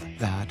av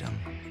världen.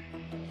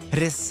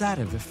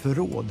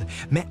 Reservförråd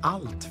med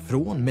allt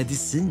från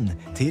medicin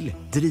till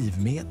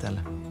drivmedel.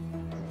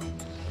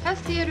 Här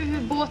ser du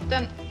hur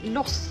båten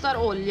lossar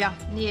olja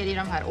ner i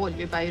de här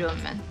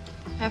oljebergrummen.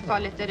 I det här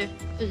fallet är det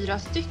 4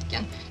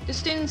 stycken. Det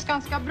syns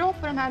ganska bra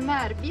på den här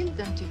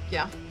närbilden tycker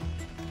jag.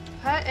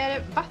 Här är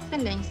det vatten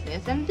längst ner.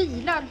 Sen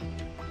vilar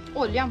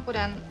oljan på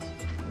den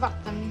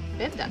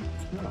vattenbädden.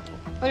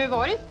 Har du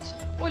varit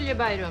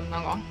oljebergrum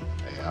någon gång?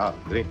 Nej,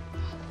 aldrig.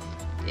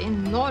 Det är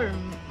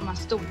enorma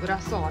stora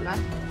salar.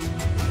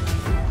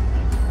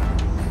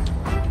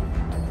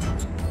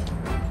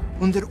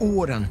 Under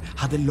åren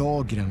hade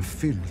lagren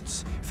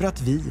fyllts för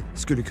att vi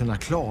skulle kunna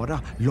klara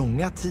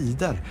långa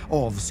tider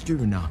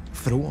avskurna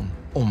från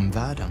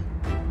omvärlden.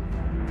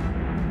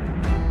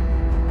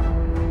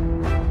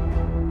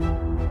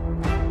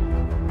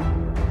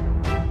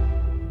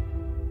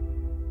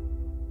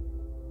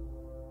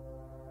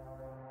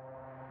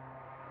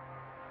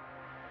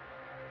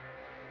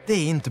 Det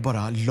är inte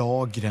bara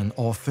lagren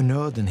av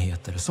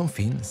förnödenheter som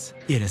finns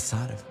i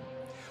reserv.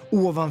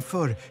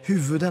 Ovanför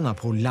huvudena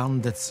på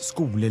landets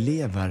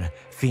skolelever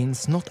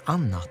finns något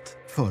annat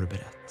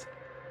förberett.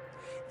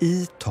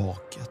 I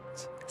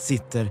taket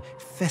sitter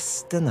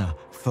fästena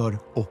för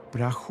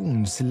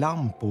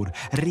operationslampor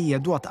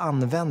redo att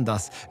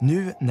användas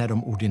nu när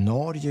de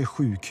ordinarie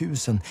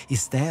sjukhusen i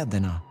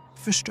städerna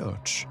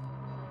förstörts.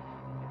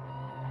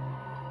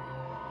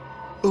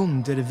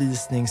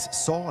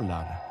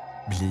 Undervisningssalar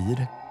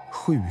blir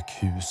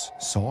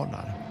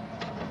sjukhussalar.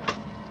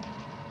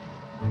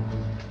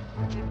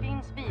 Det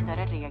finns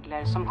vidare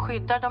regler som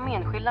skyddar de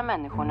enskilda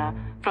människorna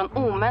från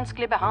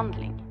omänsklig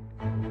behandling.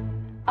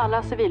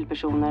 Alla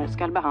civilpersoner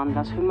ska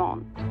behandlas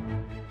humant.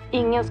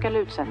 Ingen ska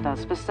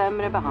utsättas för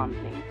sämre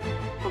behandling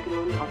på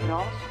grund av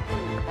ras,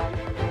 hudfärg.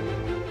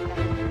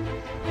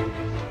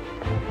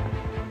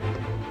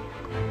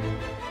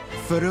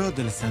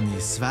 Förödelsen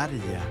i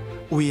Sverige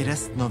och i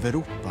resten av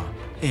Europa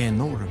är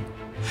enorm.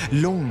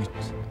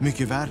 Långt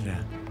mycket värre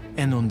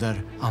än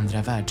under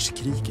andra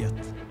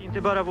världskriget.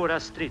 Inte bara våra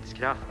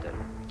stridskrafter,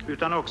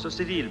 utan också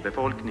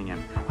civilbefolkningen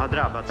har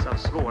drabbats av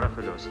svåra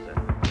förluster.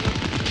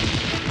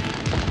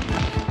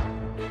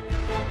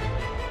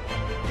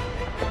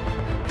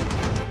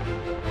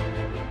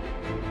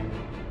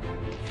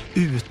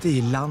 Ute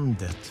i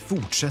landet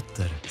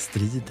fortsätter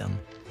striden.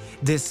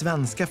 Det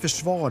svenska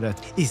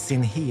försvaret i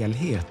sin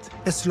helhet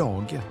är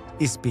slaget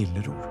i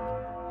spillror.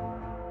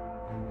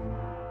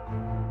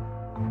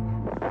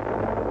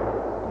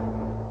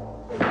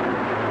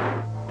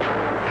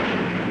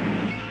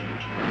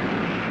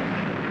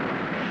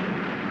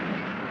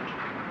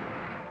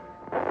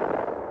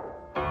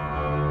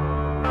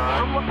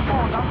 runt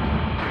Adam.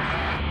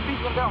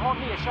 Fienden har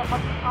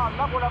nedkämpat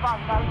alla våra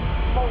vagnar.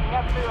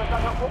 Många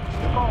dödade och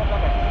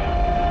skadade.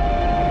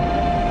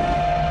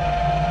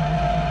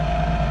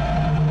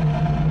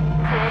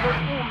 Över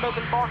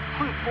omedelbart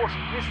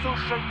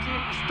sjukvårdsresurser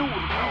till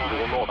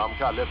Storbro. Från Adam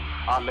Kalle.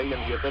 Alla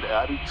enheter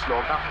är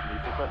utslagna. Ni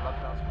får själva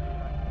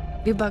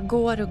transportera. Vi bara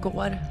går och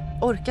går.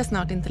 Orkar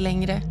snart inte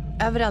längre.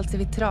 Överallt ser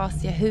vi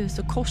trasiga hus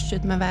och kors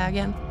ut med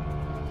vägen.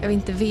 Jag vill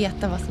inte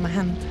veta vad som har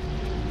hänt.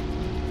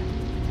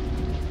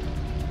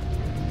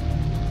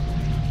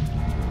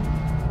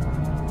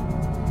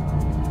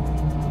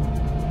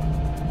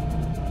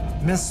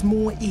 Men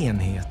små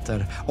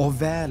enheter av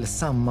väl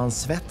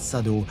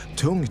sammansvetsade och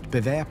tungt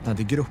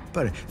beväpnade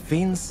grupper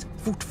finns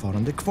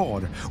fortfarande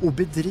kvar och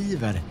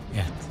bedriver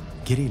ett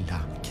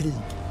gerillakrig.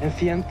 En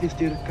fientlig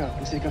styrka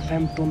på cirka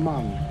 15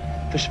 man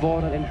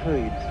försvarar en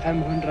höjd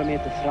 500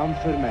 meter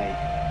framför mig.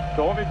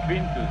 David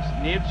Quintus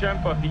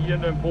nedkämpar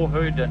fienden på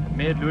höjden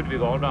med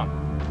Ludvig Adam.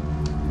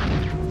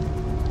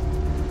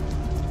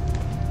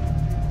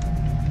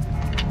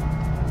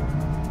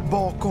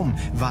 Bakom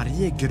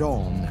varje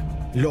gran,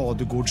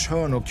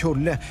 ladugårdshörn och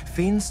kulle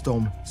finns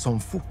de som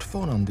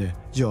fortfarande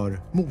gör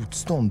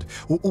motstånd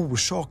och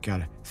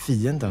orsakar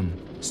fienden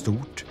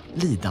stort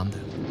lidande.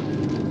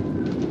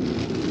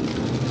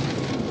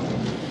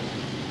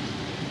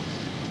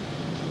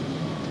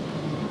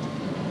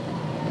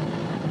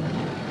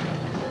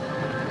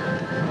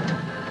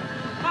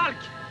 Falk!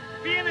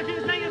 Fienden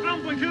finns längre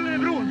fram på en kulle i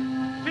bron.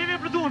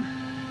 PV-pluton!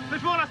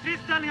 Försvara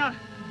stridsställningar!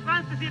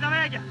 Vänster sida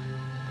vägen!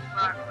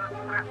 13,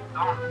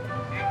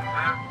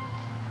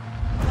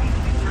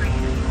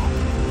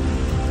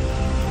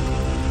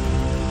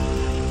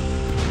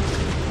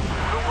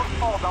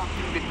 Adam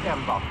till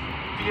 11.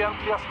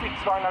 Fientliga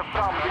stridsvagnar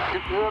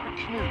framrycker över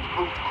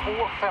knutpunkt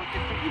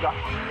K54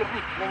 i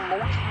riktning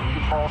mot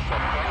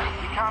flygbasen.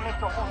 Vi kan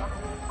inte hålla...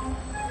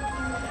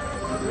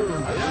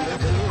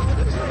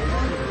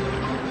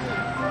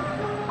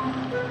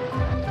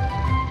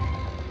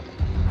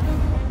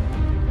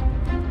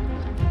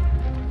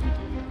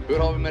 Hur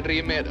har vi med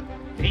drivmedel?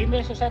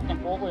 Drivmedelsersättning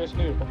pågår just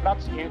nu på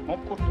plats i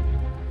mobbkortet.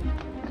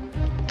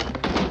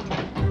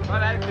 Vad är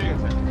verktygen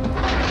sen?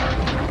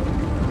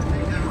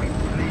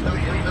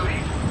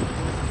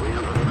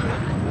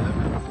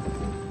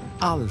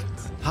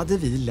 Allt hade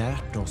vi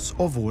lärt oss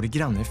av vår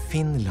granne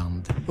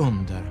Finland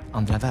under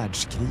andra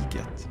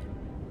världskriget.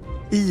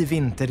 I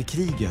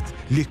vinterkriget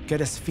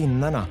lyckades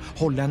finnarna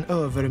hålla en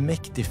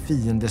övermäktig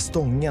fiende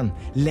stången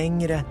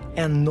längre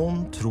än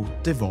någon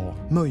trott det var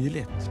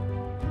möjligt.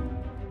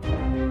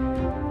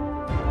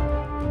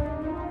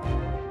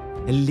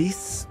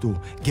 List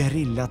och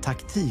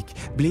gerillataktik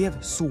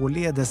blev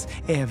således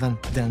även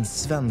den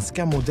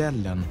svenska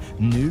modellen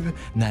nu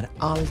när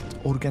allt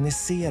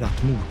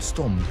organiserat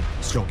motstånd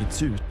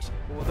slagits ut.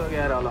 Båda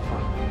är i alla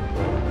fall.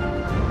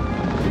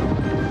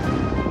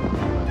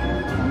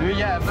 Nu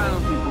jävlar är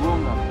någonting på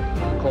gång.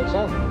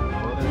 Karlsson?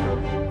 Ja, det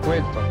tror jag. Gå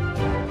inte.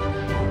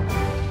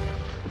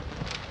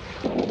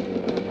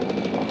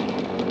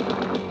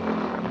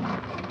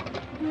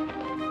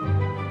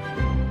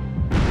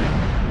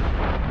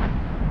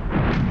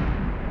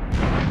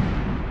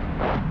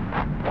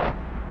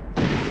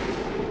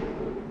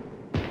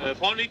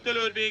 Från Viktor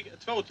Ludvig,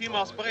 2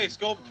 timmars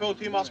beredskap, 2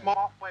 timmars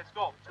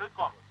marschberedskap.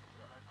 Slutkom.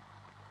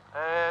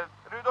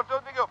 Rudolf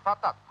Ludvig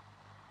uppfattat.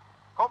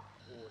 Kom.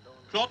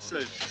 Klart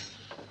slut.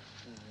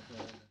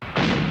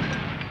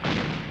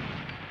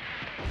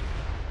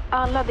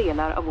 Alla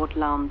delar av vårt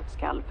land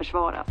ska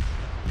försvaras.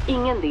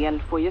 Ingen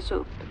del får ges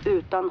upp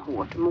utan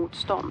hårt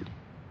motstånd.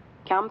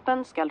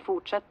 Kampen ska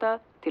fortsätta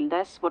till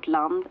dess vårt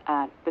land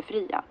är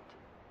befriat.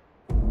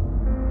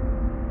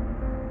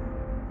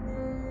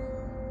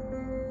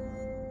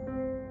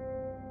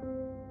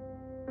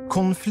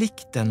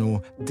 Konflikten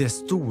och det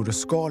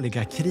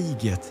storskaliga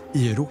kriget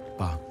i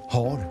Europa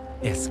har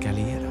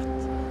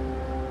eskalerat.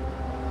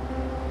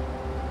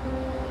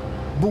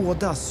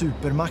 Båda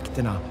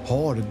supermakterna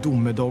har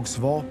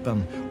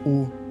domedagsvapen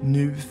och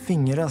nu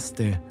fingras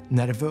det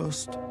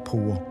nervöst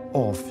på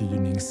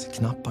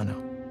avfyrningsknapparna.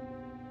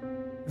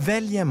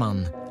 Väljer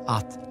man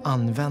att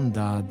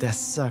använda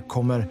dessa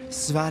kommer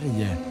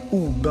Sverige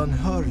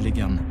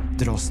obönhörligen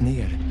dras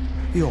ner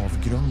i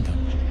avgrunden.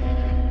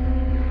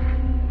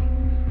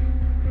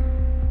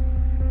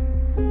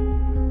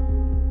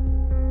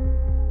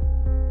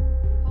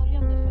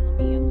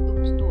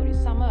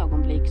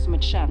 Som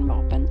ett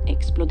kärnvapen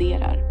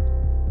exploderar.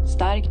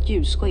 Starkt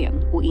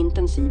ljussken och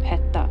intensiv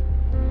hetta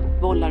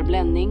vållar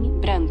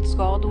bländning,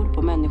 brännskador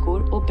på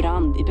människor och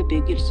brand i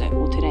bebyggelse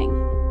och terräng.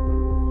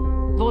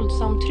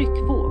 Våldsam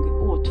tryckvåg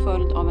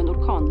åtföljd av en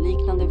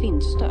orkanliknande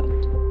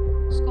vindstöt.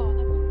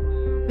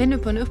 Vi är nu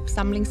på en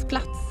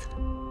uppsamlingsplats.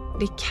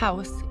 Det är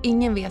kaos.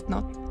 Ingen vet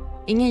något.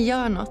 Ingen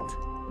gör något.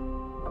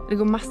 Det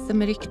går massor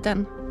med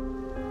rykten.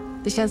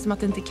 Det känns som att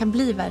det inte kan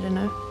bli värre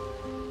nu.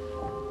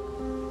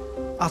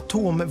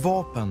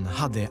 Atomvapen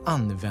hade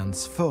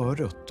använts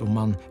förut och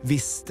man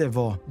visste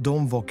vad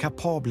de var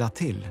kapabla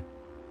till.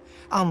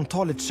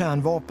 Antalet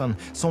kärnvapen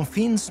som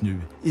finns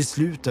nu i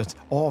slutet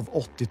av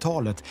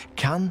 80-talet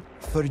kan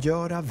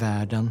förgöra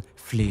världen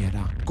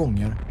flera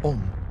gånger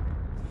om.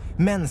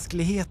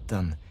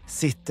 Mänskligheten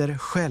sitter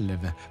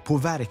själv på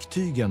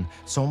verktygen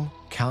som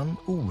kan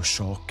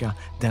orsaka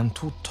den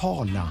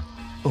totala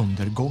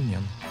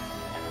undergången.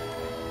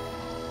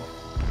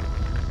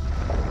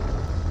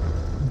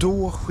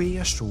 Då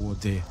sker så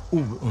det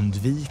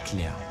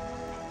oundvikliga.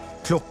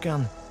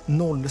 Klockan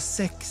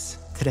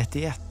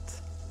 06:31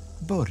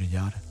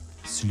 börjar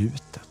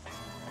slutet.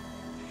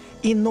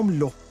 Inom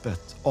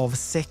loppet av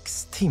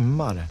 6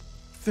 timmar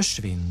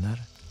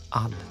försvinner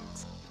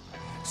allt.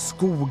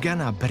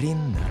 Skogarna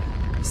brinner,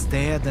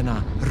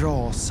 städerna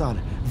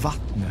rasar,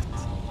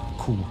 vattnet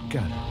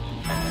kokar.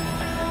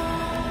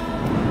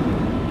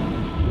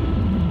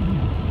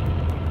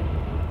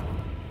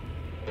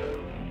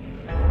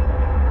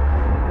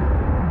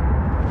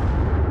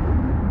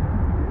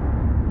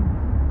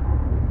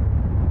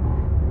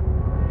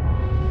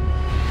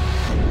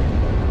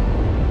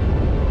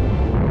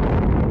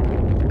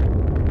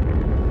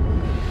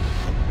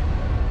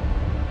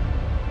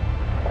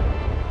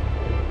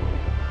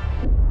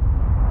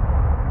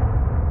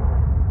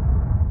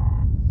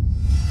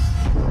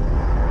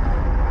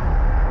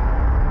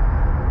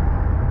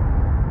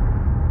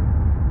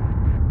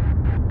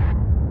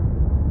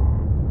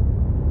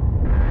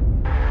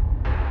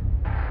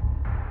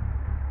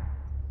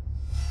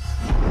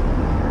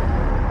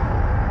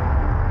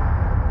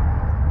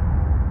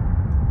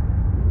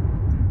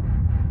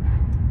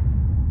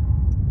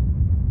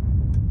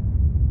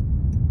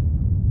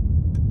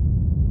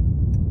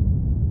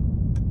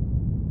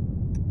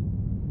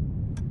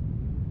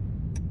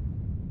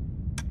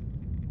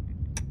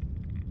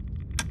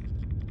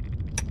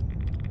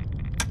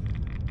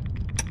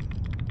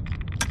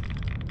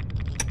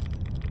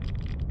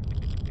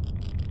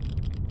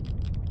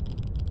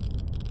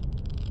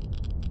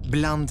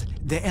 Bland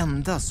det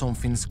enda som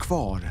finns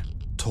kvar,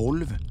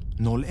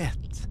 1201,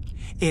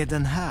 är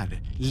den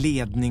här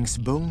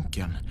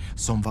ledningsbunkern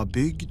som var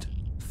byggd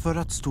för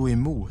att stå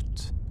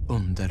emot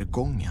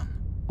undergången.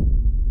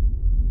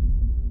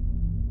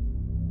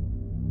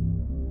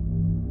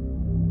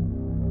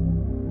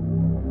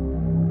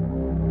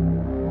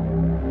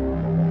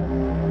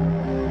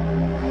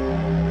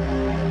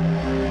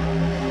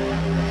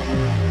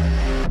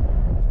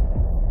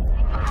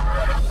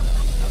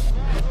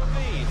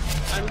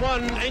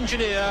 One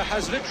engineer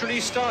has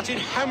literally started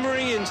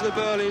hammering into the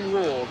Berlin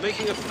Wall,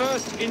 making a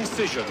first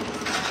incision.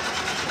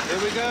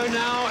 Here we go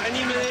now,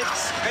 any minute,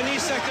 any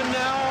second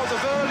now, the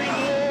Berlin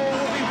Wall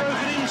will be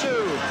broken into.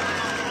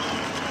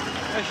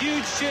 A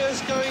huge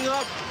shear's going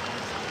up.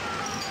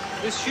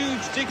 This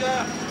huge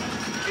digger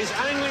is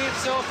angling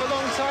itself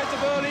alongside the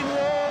Berlin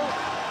Wall.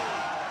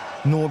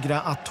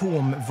 Några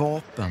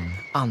atomvapen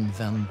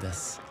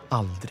användes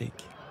aldrig.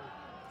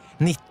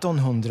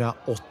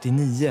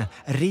 1989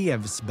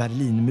 revs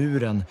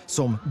Berlinmuren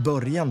som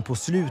början på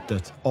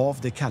slutet av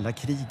det kalla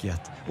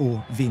kriget och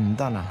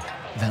vindarna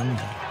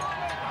vänder.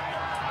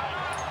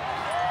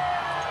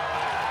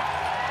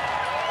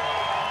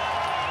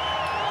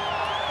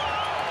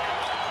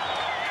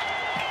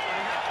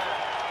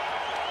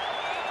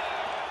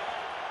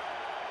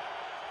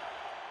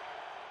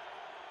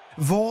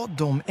 Var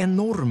de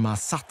enorma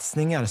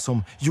satsningar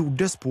som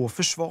gjordes på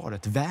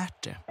försvaret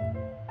värt det?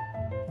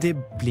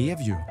 Det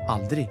blev ju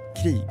aldrig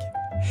krig.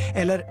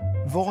 Eller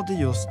var det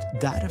just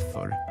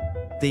därför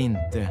det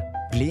inte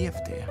blev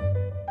det?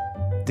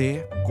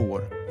 Det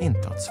går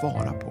inte att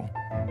svara på.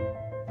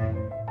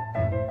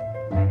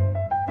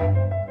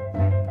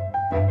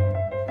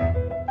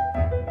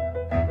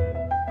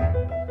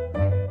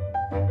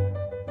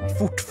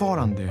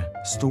 Fortfarande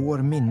står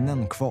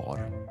minnen kvar,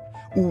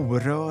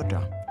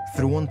 orörda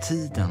från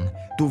tiden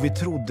då vi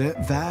trodde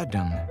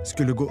världen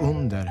skulle gå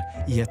under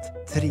i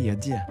ett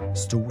tredje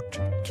stort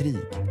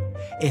krig.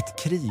 Ett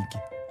krig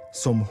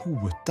som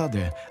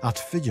hotade att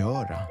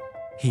förgöra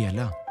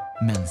hela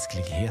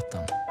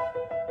mänskligheten.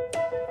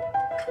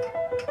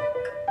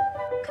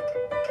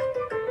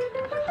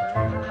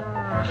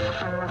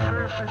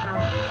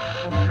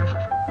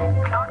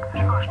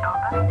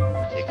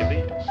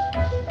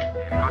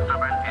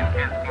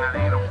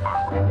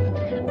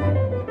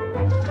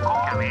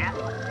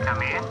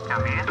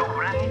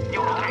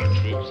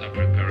 Troops are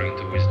preparing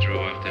to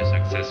withdraw after a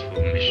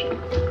successful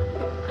mission.